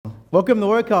Welcome to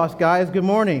Workhouse, guys. Good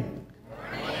morning.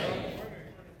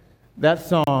 That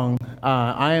song,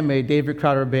 I am a David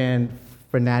Crowder Band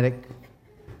fanatic.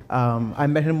 I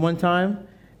met him one time,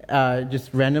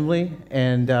 just randomly,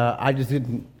 and I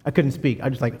couldn't speak. I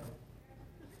just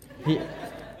he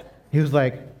was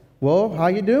like, "Well, how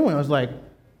you doing?" I was like,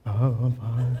 "Oh, I'm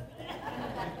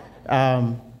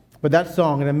fine." But that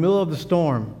song, in the middle of the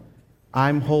storm,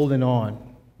 I'm holding on.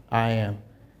 I am.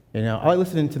 I like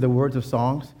listening to the words of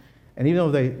songs. And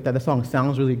even though that the song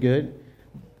sounds really good,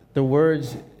 the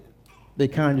words, they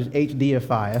kind of just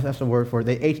HDify. That's the word for it.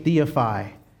 They HDify.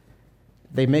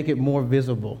 They make it more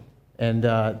visible. And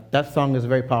that song is a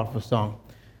very powerful song.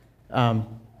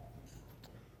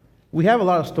 We have a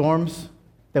lot of storms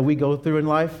that we go through in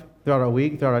life, throughout our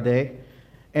week, throughout our day.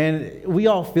 And we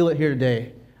all feel it here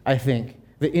today, I think.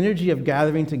 The energy of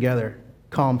gathering together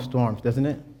calms storms, doesn't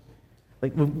it?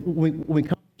 Like when we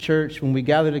come to church, when we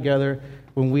gather together,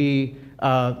 when we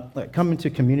come into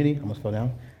community, I almost fell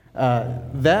down,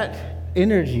 that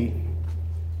energy,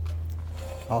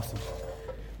 awesome.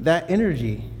 That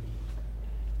energy,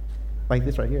 like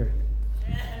this right here.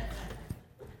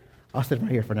 I'll sit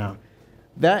right here for now.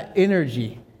 That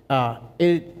energy,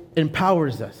 it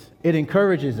empowers us. It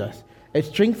encourages us. It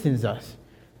strengthens us.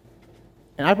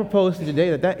 And I propose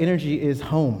today that energy is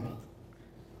home.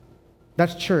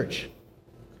 That's church.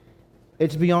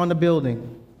 It's beyond the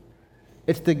building.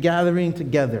 It's the gathering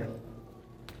together.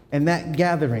 And that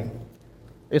gathering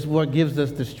is what gives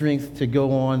us the strength to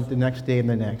go on the next day and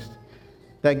the next.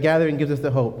 That gathering gives us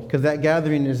the hope, because that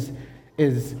gathering is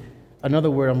another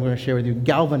word I'm going to share with you,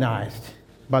 galvanized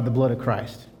by the blood of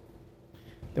Christ.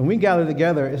 And we gather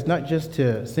together, it's not just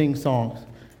to sing songs,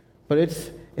 but it's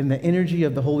in the energy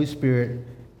of the Holy Spirit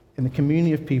and the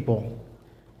community of people.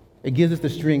 It gives us the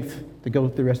strength to go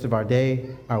through the rest of our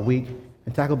day, our week,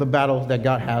 and tackle the battles that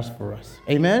God has for us.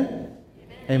 Amen?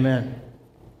 Amen.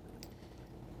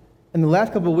 In the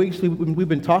last couple of weeks, we've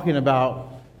been talking about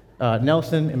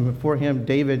Nelson, and before him,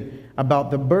 David,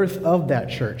 about the birth of that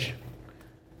church.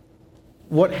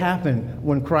 What happened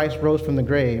when Christ rose from the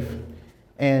grave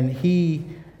and he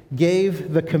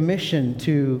gave the commission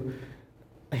to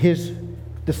his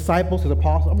disciples, his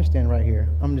apostles. I'm going to stand right here.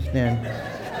 I'm going to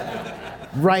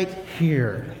stand right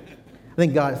here. I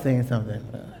think God's saying something.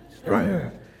 Right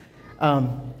here.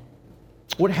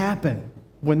 What happened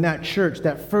when that church,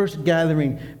 that first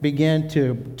gathering, began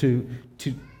to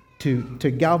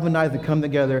galvanize and come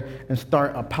together and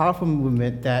start a powerful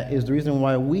movement that is the reason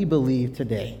why we believe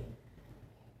today?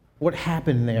 What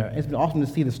happened there? It's been awesome to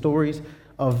see the stories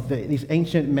of these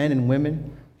ancient men and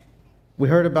women. We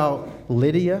heard about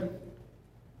Lydia.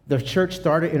 The church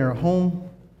started in her home,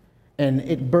 and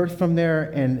it birthed from there,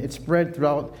 and it spread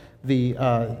throughout the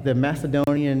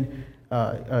Macedonian,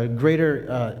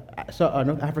 greater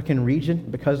North African region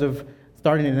because of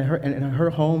starting in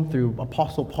her home through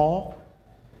Apostle Paul.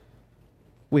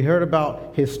 We heard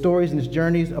about his stories and his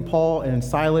journeys of Paul and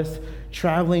Silas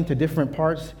traveling to different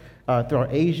parts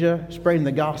throughout Asia, spreading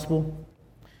the gospel.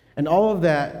 And all of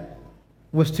that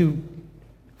was to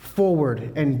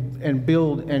forward and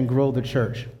build and grow the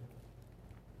church.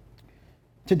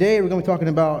 Today we're going to be talking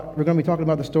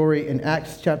about the story in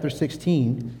Acts chapter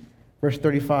 16, verse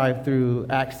 35 through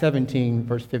Acts 17,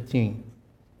 verse 15.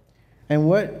 And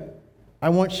what I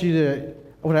hope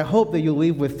that you'll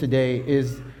leave with today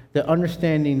is the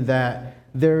understanding that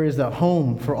there is a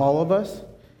home for all of us,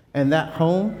 and that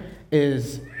home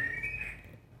is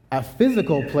a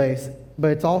physical place,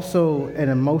 but it's also an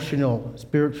emotional,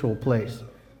 spiritual place.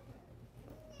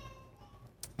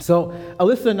 So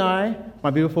Alyssa and I, my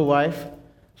beautiful wife,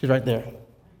 she's right there.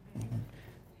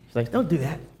 She's like, don't do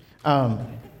that.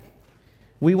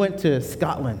 We went to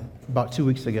Scotland about 2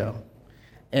 weeks ago.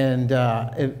 And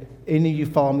if any of you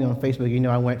follow me on Facebook, you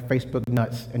know I went Facebook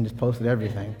nuts and just posted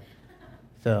everything.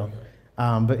 So,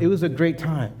 but it was a great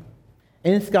time.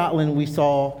 In Scotland, we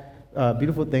saw a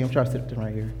beautiful thing. I'm trying to sit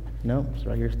right here. No, it's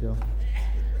right here still.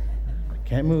 I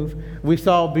can't move. We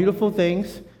saw beautiful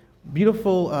things,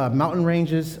 beautiful mountain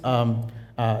ranges, so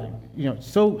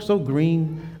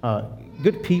green,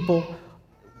 good people.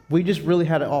 We just really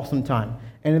had an awesome time.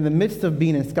 And in the midst of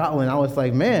being in Scotland, I was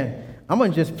like, man, I'm going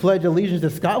to just pledge allegiance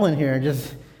to Scotland here and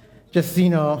just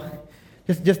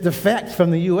defect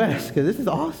from the U.S. because this is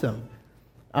awesome.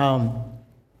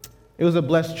 It was a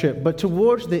blessed trip. But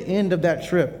towards the end of that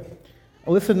trip,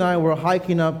 Alyssa and I were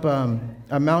hiking up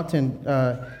a mountain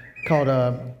called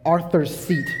Arthur's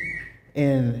Seat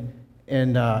in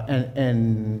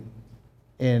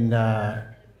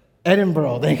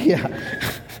Edinburgh. Yeah,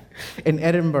 in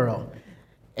Edinburgh.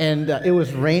 And it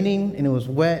was raining and it was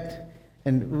wet,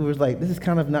 And we was like, this is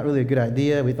kind of not really a good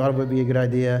idea. We thought it would be a good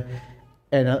idea.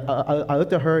 And I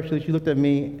looked at her, she looked at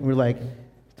me, and we were like,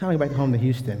 it's time to go back home to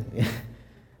Houston.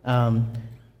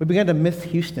 We began to miss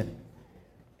Houston.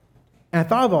 And I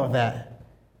thought about that.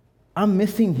 I'm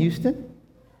missing Houston.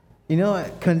 You know,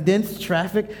 condensed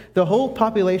traffic. The whole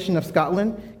population of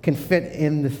Scotland can fit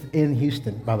in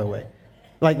Houston, by the way.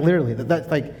 Like literally, that's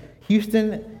like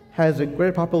Houston has a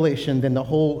greater population than the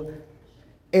whole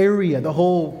area, the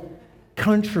whole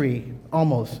country,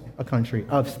 almost a country,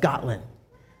 of Scotland.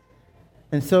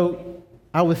 And so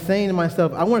I was saying to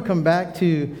myself, I want to come back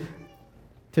to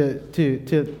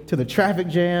the traffic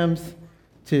jams,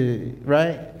 to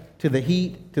the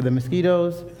heat, to the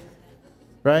mosquitoes,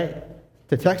 right?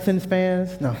 To Texans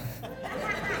fans. No.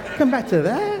 Come back to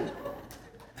that.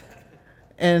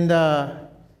 And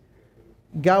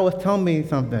God was telling me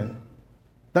something.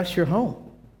 That's your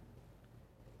home.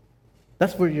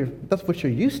 That's what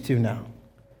you're used to now.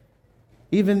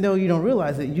 Even though you don't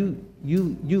realize it, you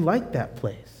like that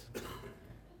place.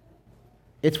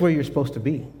 It's where you're supposed to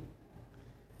be.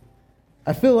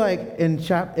 I feel like in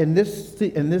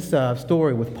this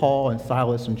story with Paul and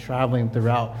Silas and traveling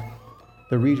throughout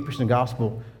the region preaching the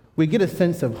gospel, we get a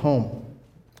sense of home.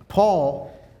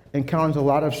 Paul encounters a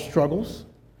lot of struggles,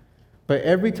 but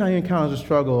every time he encounters a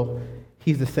struggle,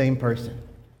 he's the same person.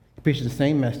 He preaches the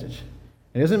same message.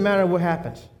 It doesn't matter what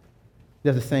happens. He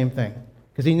does the same thing.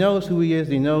 Because he knows who he is.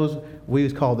 He knows what he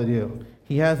was called to do.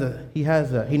 He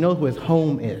knows what his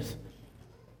home is.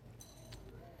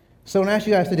 So I want to ask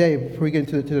you guys today, before we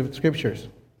get into the scriptures,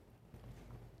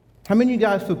 how many of you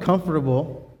guys feel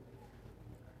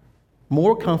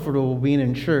more comfortable being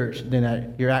in church than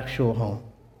at your actual home?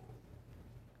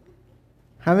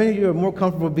 How many of you are more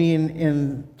comfortable being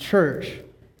in church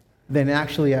than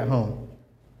actually at home?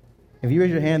 If you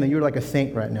raise your hand, then you're like a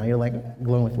saint right now. You're like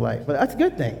glowing with light. But that's a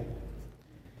good thing.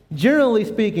 Generally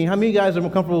speaking, how many of you guys are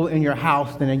more comfortable in your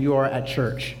house than you are at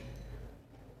church?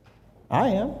 I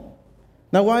am.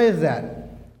 Now, why is that?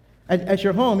 At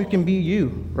your home, you can be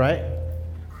you, right?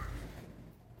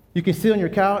 You can sit on your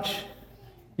couch.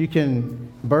 You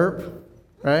can burp,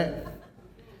 right?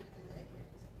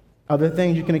 Other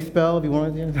things you can expel if you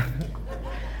want to.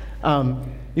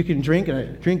 You can drink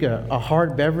a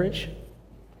hard beverage,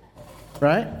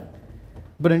 right?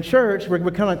 But in church, we're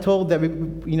kind of told that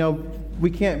we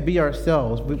can't be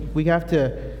ourselves. We have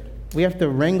to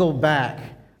wrangle back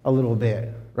a little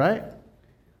bit, right?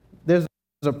 There's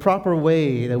a proper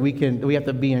way that we have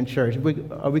to be in church.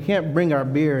 We can't bring our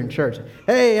beer in church.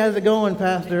 Hey, how's it going,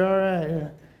 Pastor? All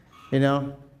right.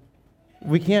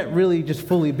 We can't really just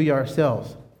fully be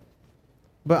ourselves.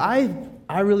 But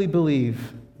I really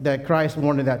believe that Christ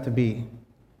wanted that to be.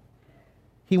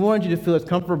 He wanted you to feel as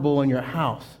comfortable in your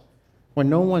house when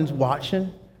no one's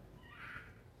watching,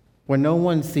 when no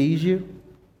one sees you,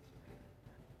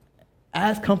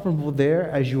 as comfortable there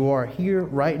as you are here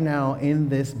right now in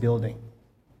this building,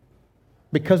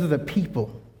 because of the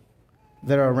people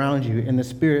that are around you and the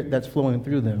Spirit that's flowing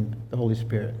through them, the Holy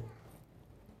Spirit.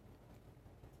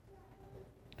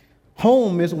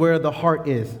 Home is where the heart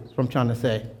is what I'm trying to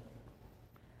say.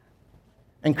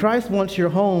 And Christ wants your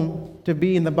home to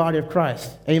be in the body of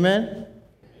Christ. Amen?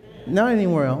 Not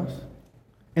anywhere else.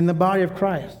 In the body of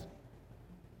Christ.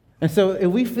 And so if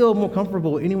we feel more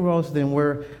comfortable anywhere else than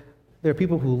where there are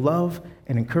people who love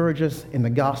and encourage us in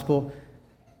the gospel,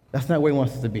 that's not where he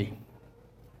wants us to be.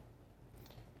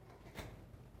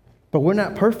 But we're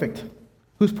not perfect.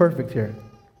 Who's perfect here?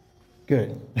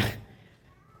 Good.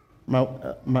 My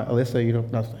Alyssa, you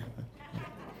don't know.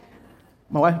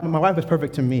 My wife is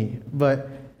perfect to me, but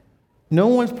no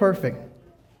one's perfect.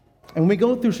 And when we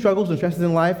go through struggles and stresses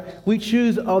in life, we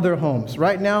choose other homes.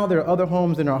 Right now, there are other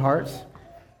homes in our hearts.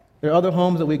 There are other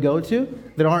homes that we go to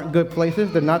that aren't good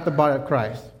places. They're not the body of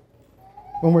Christ.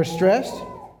 When we're stressed,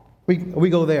 we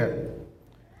go there.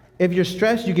 If you're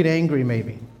stressed, you get angry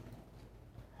maybe.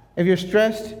 If you're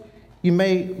stressed, you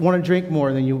may want to drink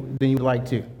more than you like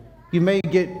to. You may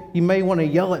want to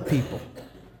yell at people.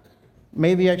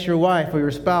 Maybe at your wife or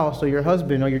your spouse or your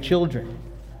husband or your children.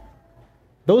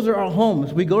 Those are our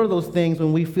homes. We go to those things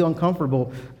when we feel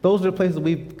uncomfortable. Those are the places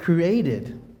we've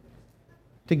created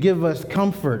to give us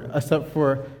comfort, except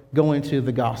for going to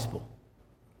the gospel.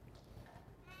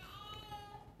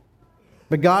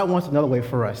 But God wants another way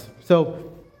for us.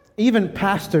 So even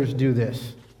pastors do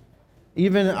this.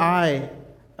 Even I,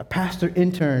 a pastor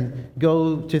intern,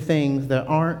 go to things that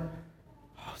aren't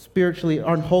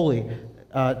holy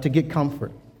to get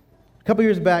comfort. A couple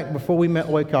years back, before we met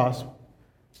Oikos,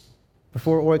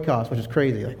 which is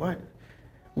crazy, like what?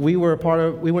 We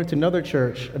went to another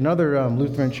church, another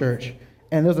Lutheran church,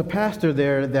 And there was a pastor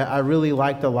there that I really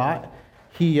liked a lot.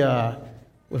 He was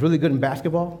really good in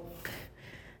basketball.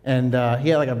 And he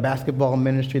had like a basketball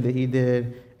ministry that he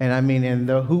did. And I mean, and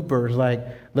the hoopers,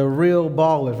 like the real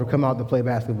ballers would come out to play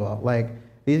basketball. Like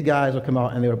these guys would come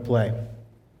out and they would play.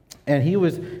 And he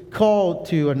was called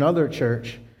to another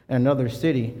church in another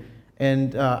city.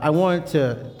 And I wanted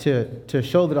to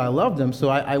show that I loved him. So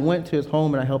I went to his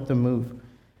home and I helped him move.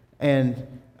 And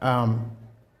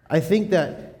I think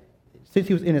that since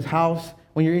he was in his house,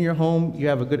 when you're in your home, you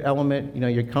have a good element,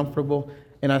 you're comfortable.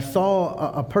 And I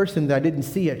saw a person that I didn't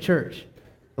see at church,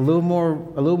 a little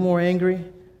more angry,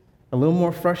 a little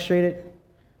more frustrated,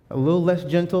 a little less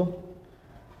gentle.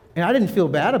 And I didn't feel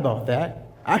bad about that.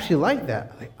 I actually liked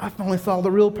that. Like, I finally saw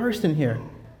the real person here.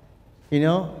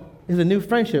 It's a new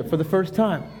friendship for the first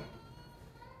time.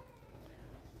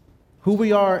 Who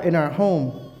we are in our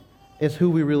home is who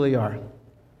we really are.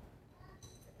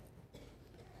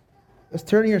 Let's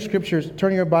turn your scriptures,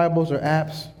 turn your Bibles or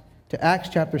apps to Acts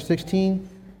chapter 16.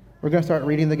 We're going to start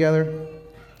reading together.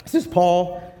 This is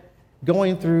Paul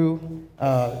going through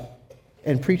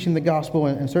and preaching the gospel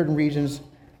in certain regions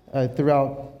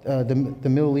throughout the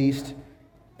Middle East.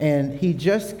 And he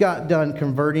just got done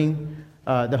converting.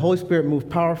 The Holy Spirit moved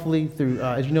powerfully through,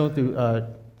 as you know,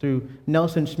 through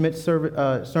Nelson Schmidt's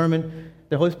sermon.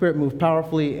 The Holy Spirit moved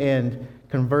powerfully and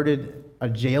converted a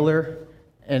jailer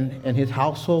and his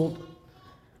household.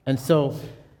 And so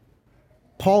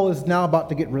Paul is now about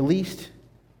to get released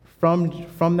from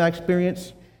that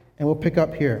experience, and we'll pick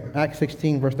up here, Acts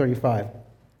 16, verse 35.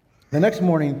 The next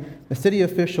morning, the city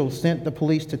officials sent the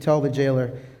police to tell the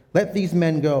jailer, "Let these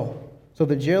men go." So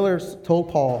the jailers told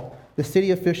Paul, "The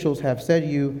city officials have said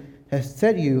you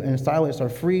and Silas are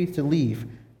free to leave.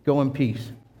 Go in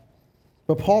peace."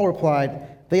 But Paul replied,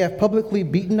 "They have publicly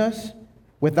beaten us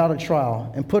without a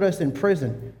trial and put us in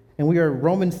prison, and we are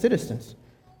Roman citizens.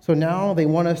 So now they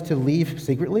want us to leave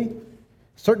secretly?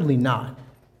 Certainly not.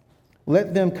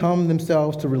 Let them come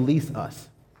themselves to release us."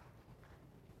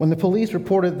 When the police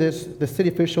reported this, the city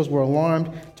officials were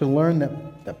alarmed to learn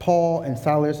that Paul and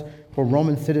Silas were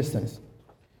Roman citizens.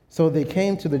 So they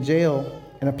came to the jail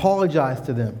and apologized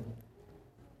to them.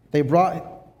 They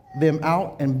brought them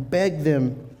out and begged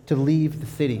them to leave the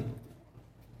city.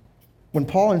 When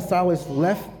Paul and Silas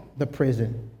left the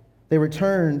prison, they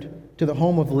returned to the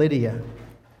home of Lydia.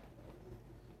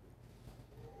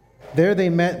 There they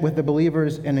met with the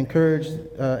believers and encouraged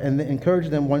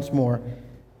them once more,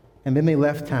 and then they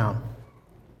left town.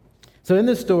 So in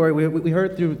this story, we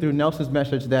heard through Nelson's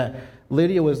message that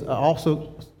Lydia was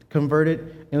also converted,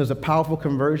 and it was a powerful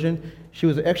conversion. She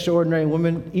was an extraordinary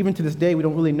woman. Even to this day, we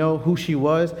don't really know who she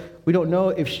was. We don't know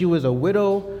if she was a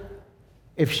widow,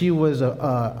 if she was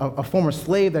a former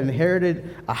slave that inherited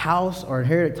a house or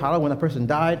inherited a title when that person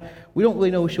died. We don't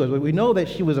really know who she was, but we know that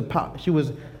she was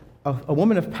a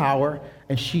woman of power,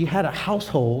 and she had a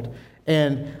household,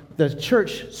 and the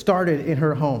church started in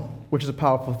her home, which is a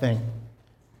powerful thing.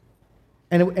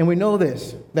 And we know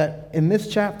this, that in this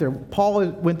chapter, Paul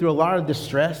went through a lot of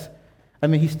distress. I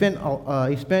mean, he spent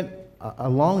a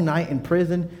long night in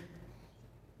prison.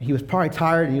 He was probably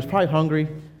tired, and he was probably hungry.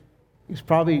 He was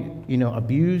probably,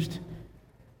 abused.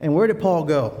 And where did Paul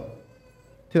go?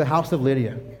 To the house of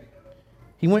Lydia.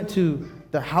 He went to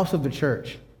the house of the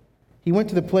church. He went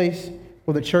to the place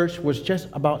where the church was just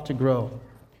about to grow.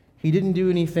 He didn't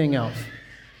do anything else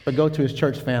but go to his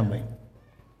church family.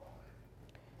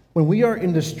 When we are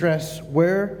in distress,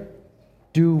 where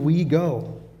do we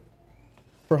go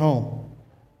for home?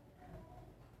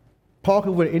 Paul could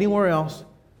have went anywhere else.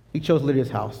 He chose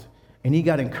Lydia's house, and he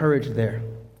got encouraged there.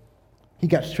 He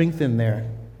got strengthened there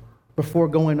before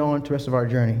going on to the rest of our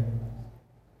journey.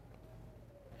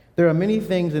 There are many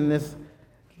things in this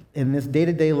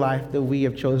day-to-day life that we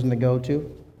have chosen to go to.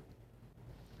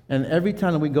 And every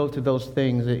time that we go to those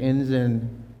things, it ends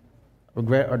in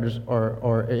regret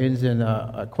or it ends in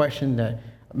a question that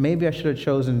maybe I should have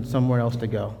chosen somewhere else to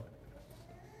go.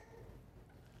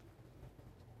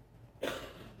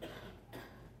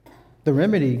 The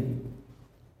remedy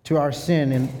to our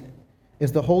sin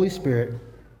is the Holy Spirit,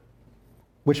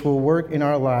 which will work in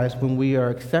our lives when we are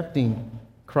accepting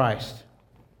Christ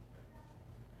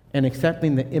and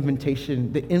accepting the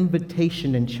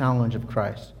invitation and challenge of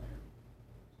Christ.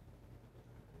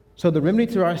 So the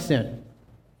remedy to our sin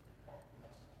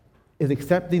is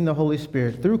accepting the Holy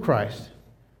Spirit through Christ.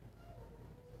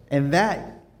 And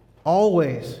that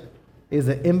always is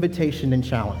an invitation and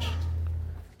challenge.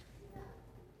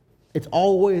 It's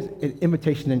always an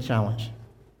invitation and challenge.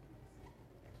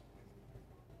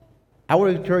 I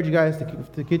would encourage you guys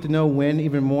to get to know Wynn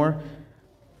even more,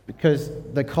 because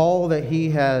the call that he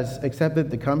has accepted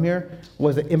to come here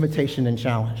was an invitation and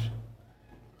challenge.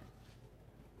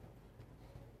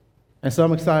 And so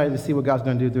I'm excited to see what God's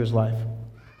going to do through his life.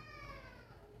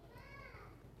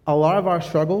 A lot of our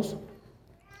struggles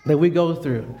that we go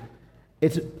through,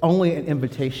 it's only an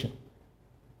invitation.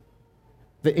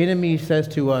 The enemy says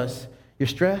to us, you're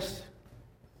stressed?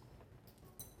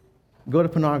 Go to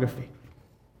pornography.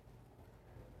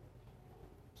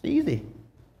 It's easy.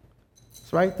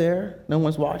 It's right there. No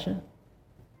one's watching.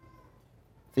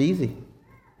 It's easy.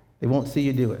 They won't see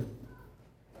you do it.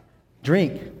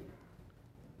 Drink.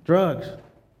 Drugs.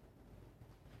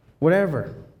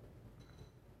 Whatever.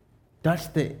 That's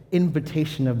the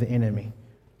invitation of the enemy.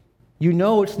 You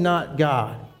know it's not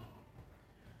God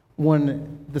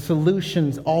when the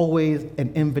solution's always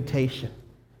an invitation,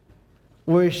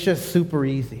 where it's just super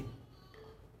easy.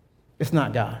 It's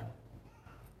not God.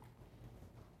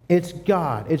 It's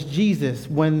God. It's Jesus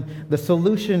when the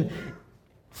solution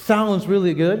sounds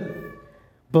really good,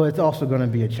 but it's also going to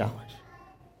be a challenge.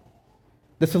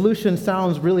 The solution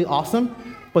sounds really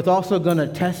awesome, but it's also going to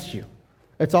test you.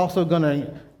 It's also going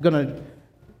to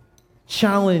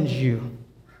challenge you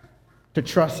to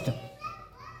trust him.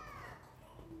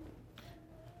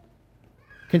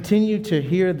 Continue to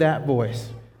hear that voice.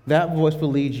 That voice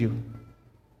will lead you.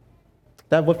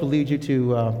 That voice will lead you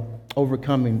to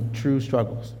overcoming true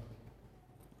struggles.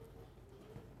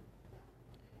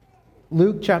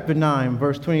 Luke chapter 9,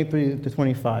 verse 23 to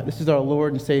 25. This is our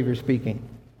Lord and Savior speaking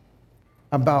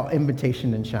about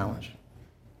invitation and challenge.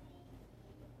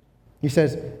 He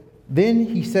says, then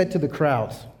he said to the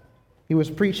crowds, he was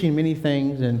preaching many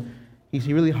things, and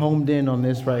he really homed in on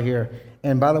this right here.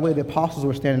 And by the way, the apostles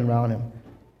were standing around him.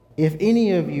 If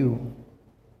any of you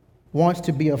wants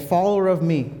to be a follower of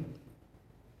me,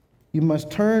 you must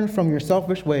turn from your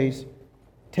selfish ways,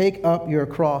 take up your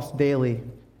cross daily,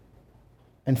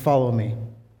 and follow me.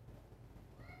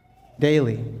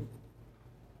 Daily.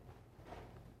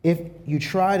 If you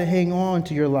try to hang on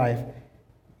to your life,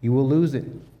 you will lose it.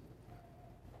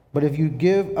 But if you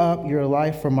give up your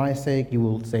life for my sake, you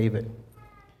will save it.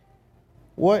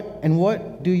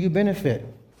 What do you benefit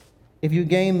if you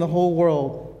gain the whole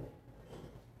world,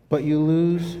 but you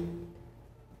lose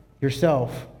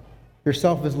yourself?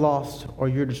 Yourself is lost or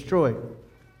you're destroyed.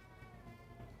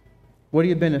 What do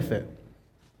you benefit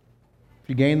if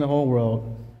you gain the whole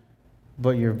world,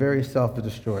 but your very self is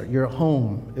destroyed? Your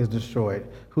home is destroyed.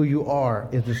 Who you are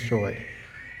is destroyed.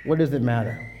 What does it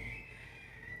matter?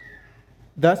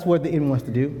 That's what the enemy wants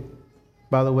to do,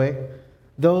 by the way.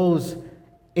 Those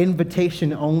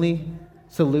invitation-only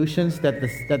solutions that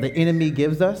the enemy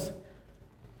gives us,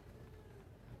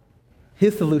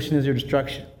 his solution is your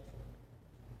destruction.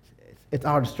 It's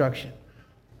our destruction.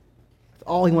 That's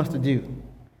all he wants to do.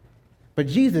 But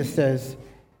Jesus says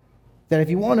that if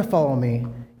you want to follow me,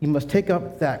 you must take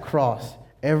up that cross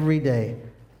every day.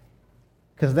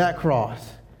 Because that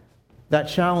cross, that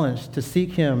challenge to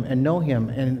seek him and know him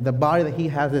and the body that he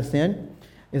has us in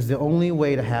is the only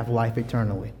way to have life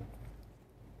eternally.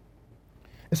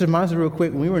 This reminds me real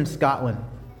quick, when we were in Scotland,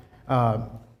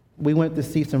 we went to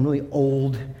see some very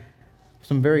old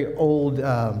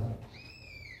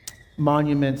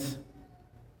monuments.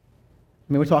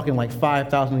 I mean, we're talking like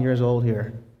 5,000 years old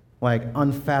here, like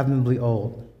unfathomably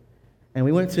old. And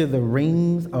we went to the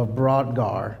Rings of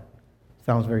Brodgar.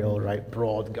 Sounds very old, right?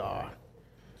 Brodgar.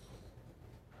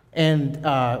 And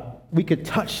we could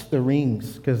touch the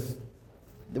rings because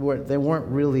they weren't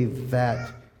really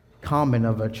that common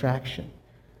of attraction.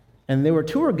 And there were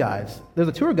tour guides. There's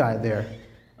a tour guide there,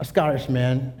 a Scottish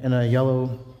man in a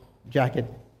yellow jacket.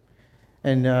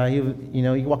 And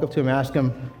you walk up to him and ask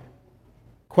him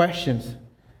questions.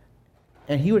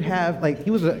 And he would have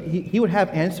he would have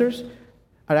answers.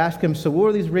 I'd ask him, so what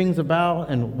are these rings about,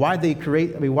 and why they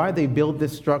build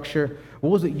this structure? What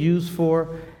was it used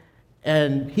for?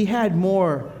 And he had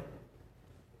more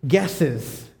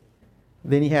guesses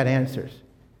than he had answers.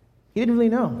 He didn't really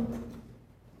know.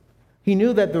 He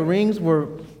knew that the rings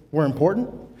were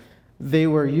important. They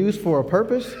were used for a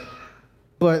purpose,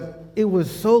 but it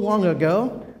was so long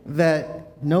ago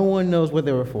that no one knows what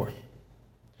they were for.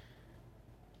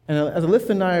 And as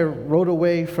Alyssa and I rode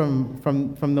away from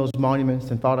those monuments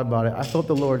and thought about it, I felt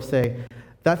the Lord say,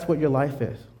 that's what your life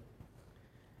is.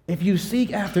 If you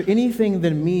seek after anything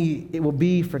than me, it will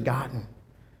be forgotten.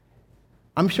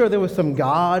 I'm sure there was some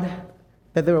god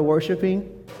that they were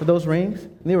worshiping for those rings.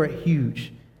 And they were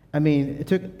huge. I mean, it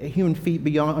took a human feat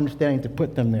beyond understanding to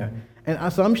put them there.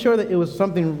 And so I'm sure that it was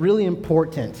something really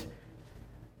important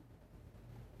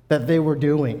that they were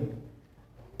doing.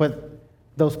 But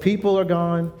those people are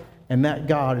gone, and that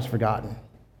God is forgotten.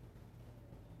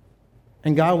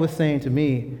 And God was saying to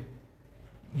me,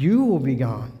 you will be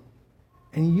gone,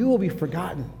 and you will be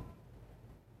forgotten.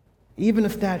 Even a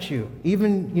statue,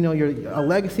 even, a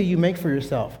legacy you make for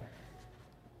yourself.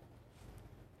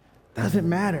 Doesn't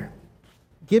matter.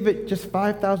 Give it just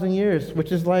 5,000 years,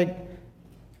 which is like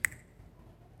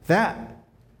that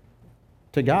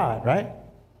to God, right?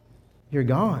 You're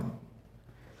gone.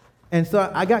 And so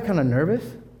I got kind of nervous.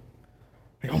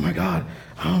 Like, oh my God,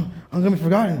 I'm going to be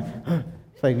forgotten.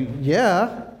 It's like,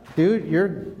 yeah, dude, you're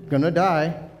going to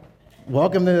die.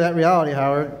 Welcome to that reality,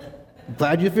 Howard.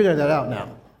 Glad you figured that out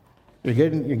now. You're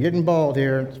getting bald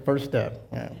here. It's the first step.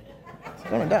 Yeah. It's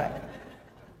going to die.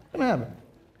 It's going to happen.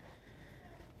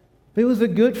 But it was a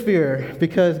good fear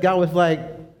because God was like,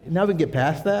 now we can get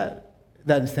past that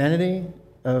insanity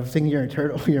of thinking you're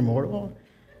eternal, you're immortal,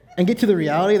 and get to the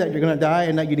reality that you're going to die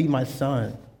and that you need my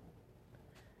son.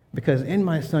 Because in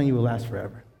my son you will last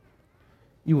forever.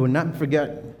 You will not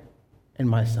forget in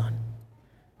my son.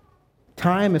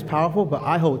 Time is powerful, but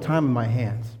I hold time in my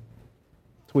hands.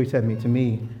 That's what he said to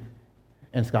me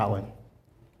in Scotland.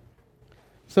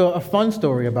 So a fun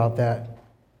story about that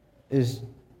is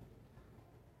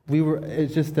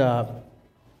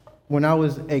when I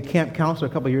was a camp counselor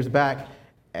a couple years back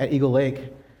at Eagle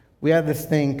Lake, we had this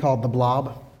thing called the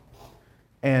blob.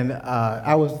 And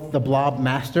I was the blob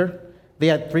master. They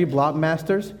had 3 blob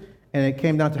masters, and it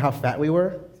came down to how fat we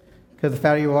were. Because the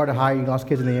fatter you are, the higher you lost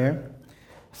kids in the air.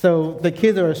 So the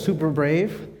kids that are super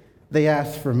brave, they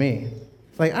asked for me.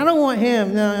 It's like, I don't want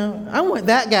him. No, I want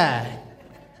that guy.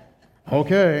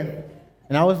 Okay.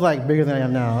 And I was like bigger than I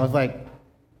am now. I was like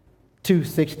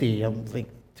 260. I'm like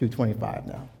 225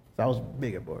 now. So I was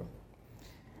bigger, boy.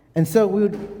 And so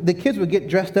the kids would get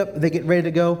dressed up, they get ready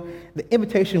to go. The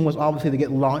invitation was obviously to get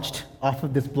launched off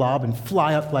of this blob and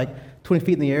fly up like 20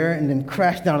 feet in the air and then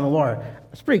crash down in the water.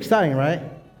 It's pretty exciting, right?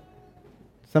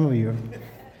 Some of you.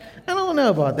 I don't know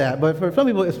about that, but for some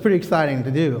people it's pretty exciting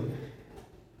to do.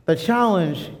 The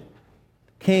challenge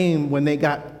came when they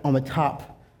got on the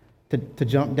top to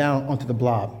jump down onto the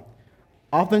blob.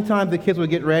 Oftentimes the kids would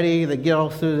get ready, they'd get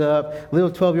all suited up. Little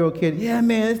 12-year-old kid, yeah,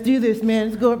 man, let's do this, man.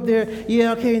 Let's go up there.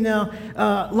 Yeah, okay, now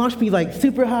launch me like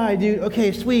super high, dude.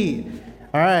 Okay, sweet.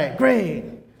 All right, great.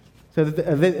 So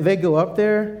they go up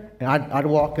there, and I'd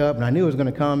walk up, and I knew it was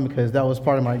going to come because that was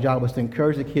part of my job, was to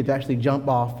encourage the kid to actually jump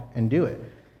off and do it.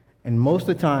 And most of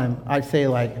the time, I'd say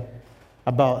like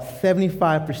about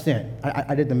 75%,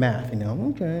 I did the math,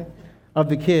 okay, of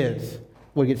the kids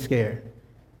would get scared.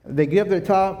 They get up to the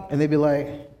top, and they'd be like,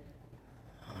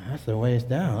 oh, that's a ways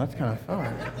down. That's kind of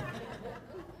far.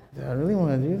 Do I really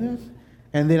want to do this?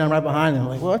 And then I'm right behind them. I'm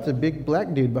like, well, that's a big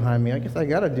black dude behind me. I guess I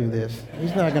got to do this.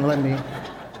 He's not going to let me.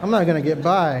 I'm not going to get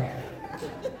by.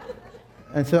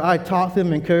 And so I taught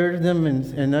them, encouraged them,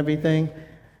 and everything.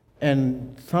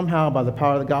 And somehow, by the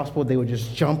power of the gospel, they would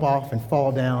just jump off and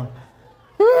fall down.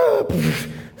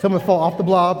 Some would fall off the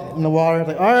blob in the water. It's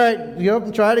like, all right, get up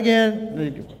and try it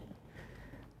again.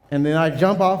 And then I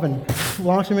jump off and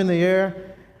launch them in the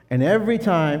air. And every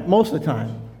time, most of the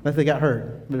time, unless they got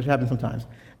hurt, which happened sometimes,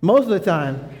 most of the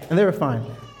time, and they were fine,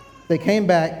 they came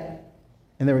back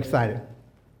and they were excited.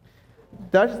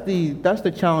 That's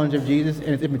the challenge of Jesus and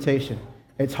its invitation.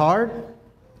 It's hard,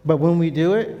 but when we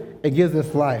do it, it gives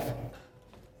us life.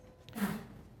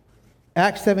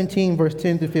 Acts 17, verse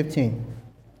 10 through 15.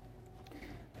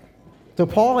 So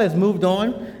Paul has moved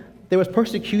on. There was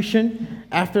persecution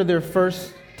after their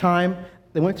first time.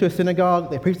 They went to a synagogue,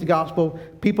 they preached the gospel,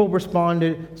 people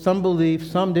responded, some believed,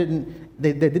 some didn't.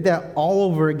 They did that all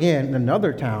over again in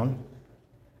another town,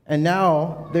 and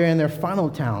now they're in their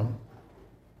final town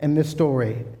in this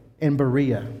story, in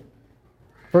Berea.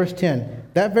 Verse 10,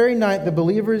 that very night the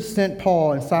believers sent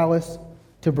Paul and Silas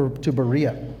to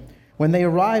Berea. When they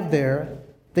arrived there,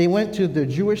 they went to the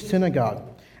Jewish synagogue.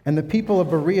 And the people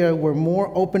of Berea were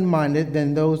more open-minded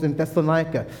than those in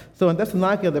Thessalonica. So in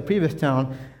Thessalonica, the previous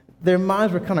town, their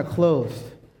minds were kind of closed.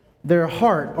 Their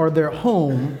heart or their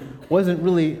home wasn't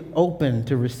really open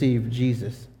to receive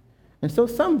Jesus. And so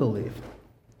some believed.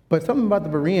 But something about the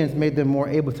Bereans made them more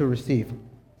able to receive.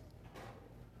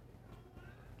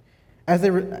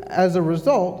 As a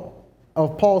result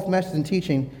of Paul's message and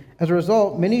teaching,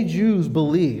 many Jews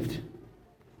believed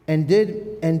and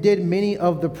did many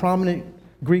of the prominent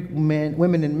Greek men,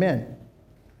 women and men.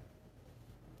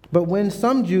 But when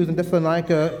some Jews in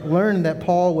Thessalonica learned that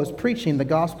Paul was preaching the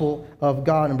gospel of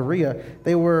God in Berea,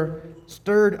 they were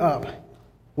stirred up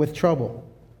with trouble.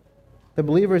 The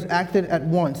believers acted at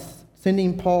once,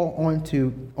 sending Paul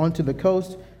onto the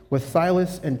coast with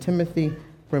Silas and Timothy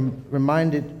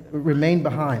remained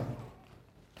behind.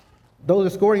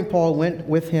 Those escorting Paul went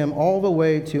with him all the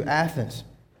way to Athens.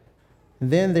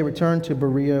 Then they returned to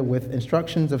Berea with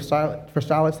instructions for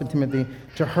Silas and Timothy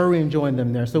to hurry and join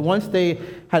them there. So once they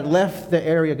had left the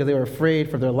area because they were afraid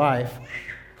for their life,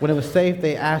 when it was safe,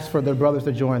 they asked for their brothers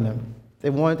to join them. They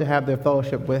wanted to have their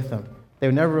fellowship with them. They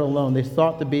were never alone. They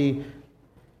sought to be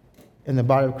in the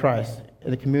body of Christ, in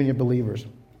the community of believers.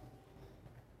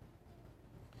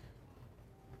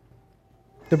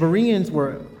 The Bereans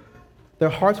their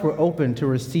hearts were open to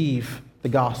receive the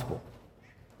gospel.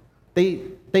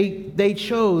 They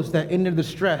chose that in their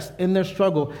distress, in their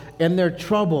struggle, in their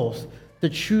troubles, to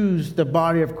choose the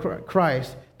body of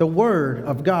Christ, the Word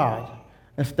of God,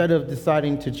 instead of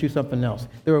deciding to choose something else.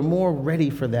 They were more ready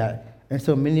for that, and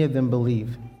so many of them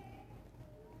believed.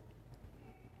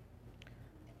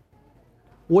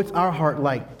 What's our heart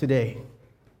like today?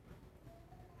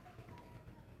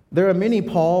 There are many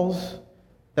Pauls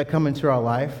that come into our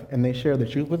life, and they share the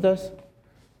truth with us.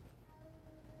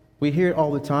 We hear it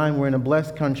all the time. We're in a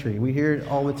blessed country. We hear it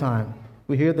all the time.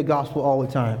 We hear the gospel all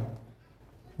the time.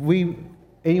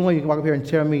 Anyone you can walk up here and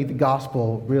tell me the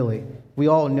gospel, really. We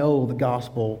all know the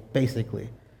gospel, basically.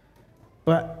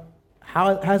 But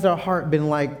how has our heart been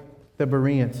like the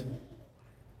Bereans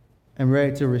and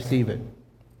ready to receive it?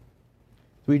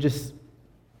 We just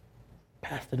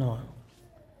passed it on.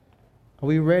 Are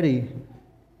we ready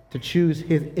to choose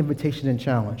his invitation and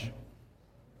challenge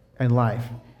in life?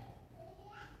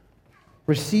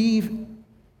 Receive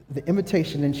the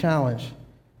invitation and challenge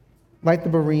like the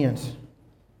Bereans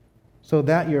so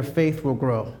that your faith will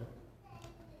grow.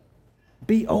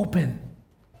 Be open.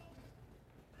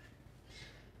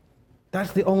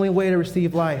 That's the only way to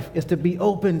receive life, is to be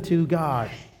open to God,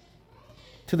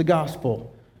 to the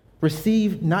gospel.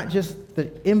 Receive not just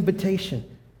the invitation,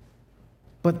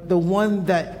 but the one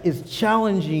that is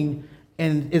challenging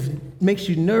and makes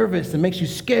you nervous and makes you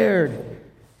scared,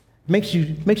 makes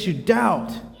you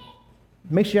doubt,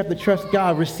 makes you have to trust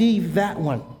God. Receive that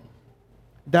one.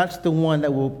 That's the one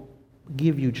that will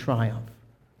give you triumph,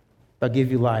 that'll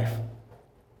give you life.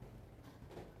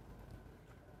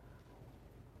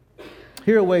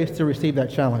 Here are ways to receive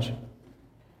that challenge.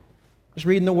 Just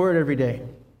reading the Word every day.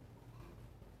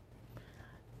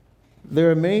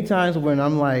 There are many times when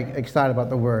I'm excited about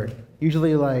the Word.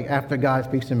 Usually after God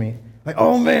speaks to me.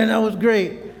 Oh man, that was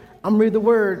great. I'm gonna read the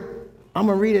Word. I'm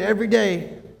gonna read it every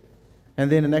day. And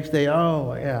then the next day,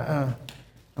 I'm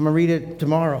gonna read it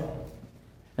tomorrow.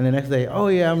 And the next day, I'm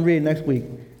gonna read it next week.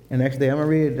 And the next day, I'm gonna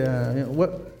read it,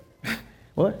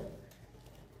 what?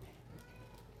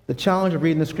 The challenge of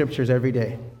reading the scriptures every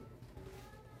day.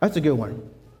 That's a good one.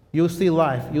 You'll see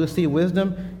life. You'll see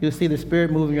wisdom. You'll see the Spirit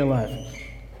move in your life.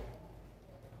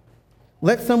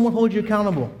 Let someone hold you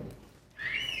accountable.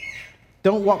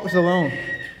 Don't walk this alone.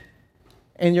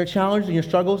 In your challenge and your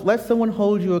struggles, let someone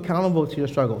hold you accountable to your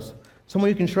struggles. Someone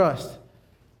you can trust.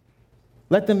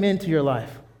 Let them into your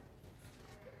life.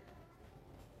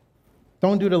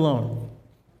 Don't do it alone.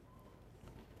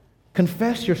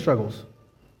 Confess your struggles.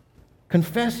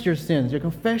 Confess your sins.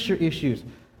 Confess your issues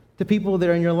to people that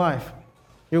are in your life.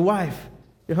 Your wife,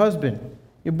 your husband,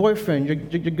 your boyfriend, your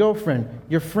girlfriend,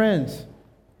 your friends.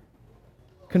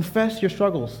 Confess your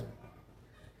struggles.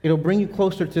 It'll bring you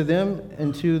closer to them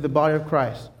and to the body of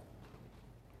Christ.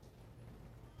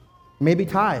 Maybe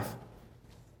tithe.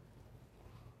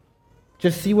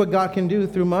 Just see what God can do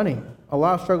through money. A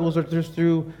lot of struggles are just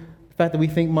through the fact that we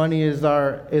think money is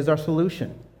our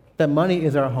solution. That money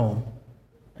is our home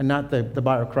and not the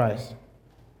body of Christ.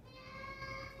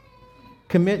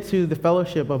 Commit to the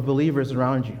fellowship of believers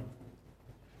around you.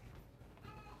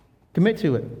 Commit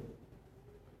to it.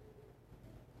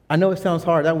 I know it sounds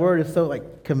hard. That word is so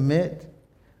commit.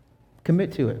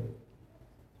 Commit to it.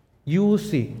 You will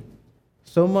see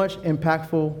so much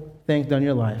impactful things done in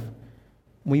your life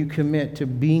when you commit to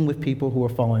being with people who are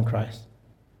following Christ.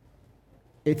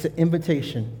 It's an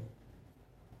invitation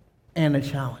and a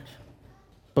challenge.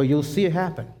 But you'll see it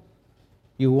happen.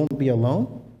 You won't be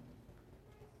alone.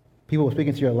 People will speak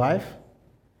into your life,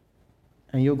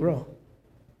 and you'll grow.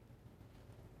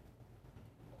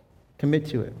 Commit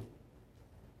to it.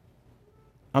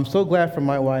 I'm so glad for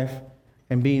my wife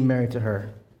and being married to her.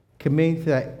 Committing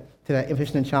to that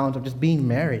invitation and challenge of just being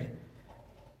married.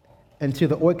 And to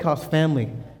the Oikos family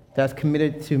that's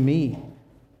committed to me.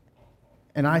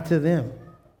 And I to them.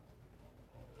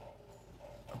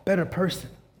 A better person.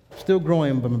 Still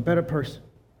growing, but I'm a better person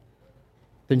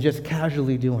than just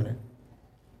casually doing it.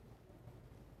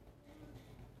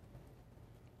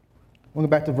 We'll go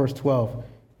back to verse 12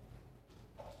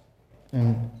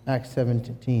 in Acts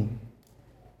 17.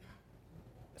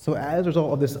 So as a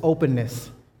result of this openness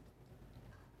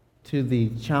to the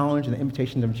challenge and the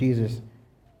invitation of Jesus,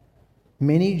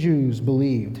 many Jews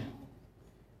believed,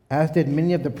 as did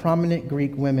many of the prominent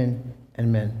Greek women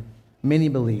and men. Many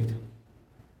believed.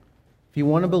 If you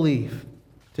want to believe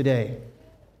today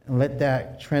and let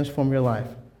that transform your life,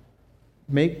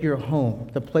 make your home,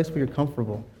 the place where you're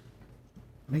comfortable,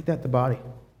 make that the body.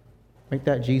 Make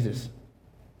that Jesus.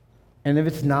 And if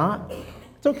it's not,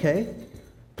 it's okay.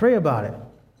 Pray about it.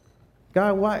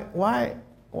 God, why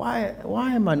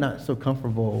am I not so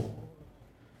comfortable?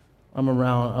 I'm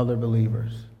around other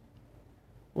believers.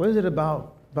 What is it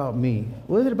about me?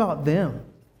 What is it about them?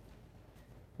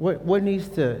 What needs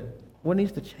to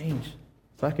change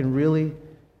so I can really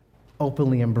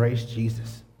openly embrace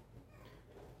Jesus?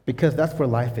 Because that's where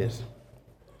life is.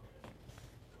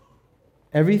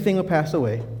 Everything will pass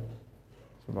away.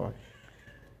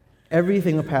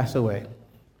 Everything will pass away.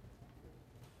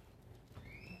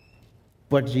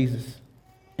 But Jesus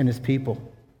and his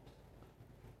people.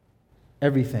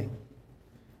 Everything.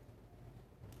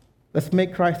 Let's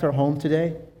make Christ our home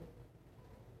today.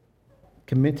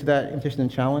 Commit to that invitation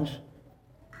and challenge.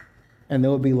 And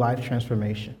there will be life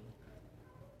transformation.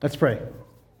 Let's pray.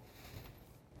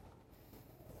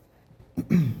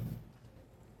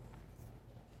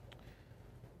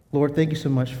 Lord, thank you so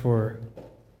much for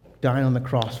dying on the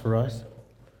cross for us.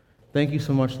 Thank you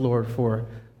so much, Lord, for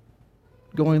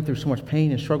going through so much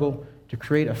pain and struggle to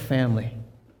create a family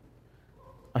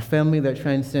that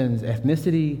transcends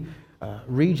ethnicity,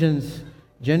 regions,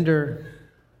 gender,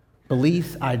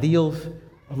 beliefs, ideals,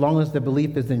 as long as the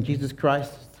belief is in Jesus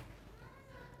Christ.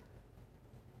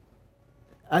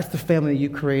 That's the family you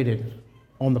created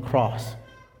on the cross.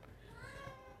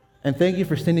 And thank you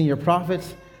for sending your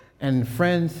prophets and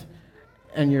friends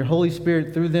and your Holy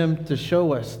Spirit through them to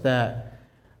show us that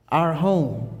our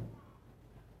home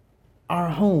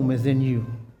is in you.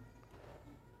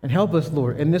 And help us,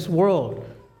 Lord, in this world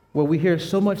where we hear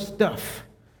so much stuff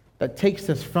that takes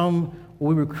us from what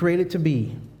we were created to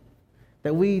be,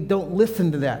 that we don't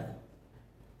listen to that,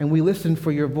 and we listen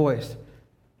for your voice,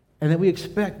 and that we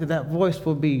expect that that voice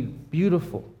will be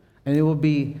beautiful, and it will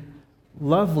be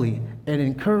lovely and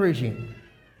encouraging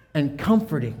and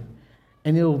comforting,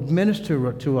 and it will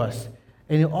minister to us,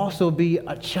 and it'll also be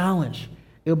a challenge.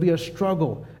 It'll be a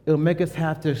struggle. It'll make us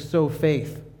have to sow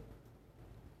faith.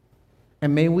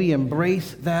 And may we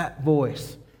embrace that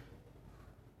voice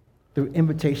through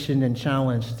invitation and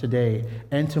challenge today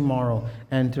and tomorrow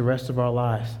and the rest of our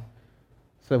lives,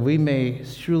 so we may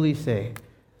truly say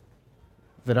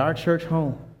that our church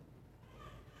home,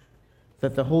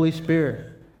 that the Holy Spirit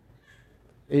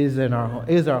is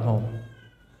our home,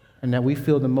 and that we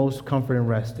feel the most comfort and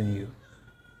rest in you.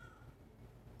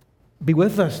 Be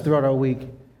with us throughout our week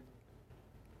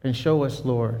and show us,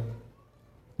 Lord.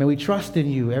 May we trust in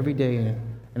you every day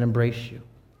and embrace you.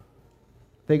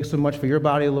 Thank you so much for your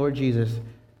body, Lord Jesus,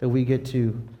 that we get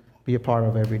to be a part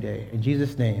of every day. In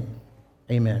Jesus' name,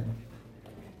 amen.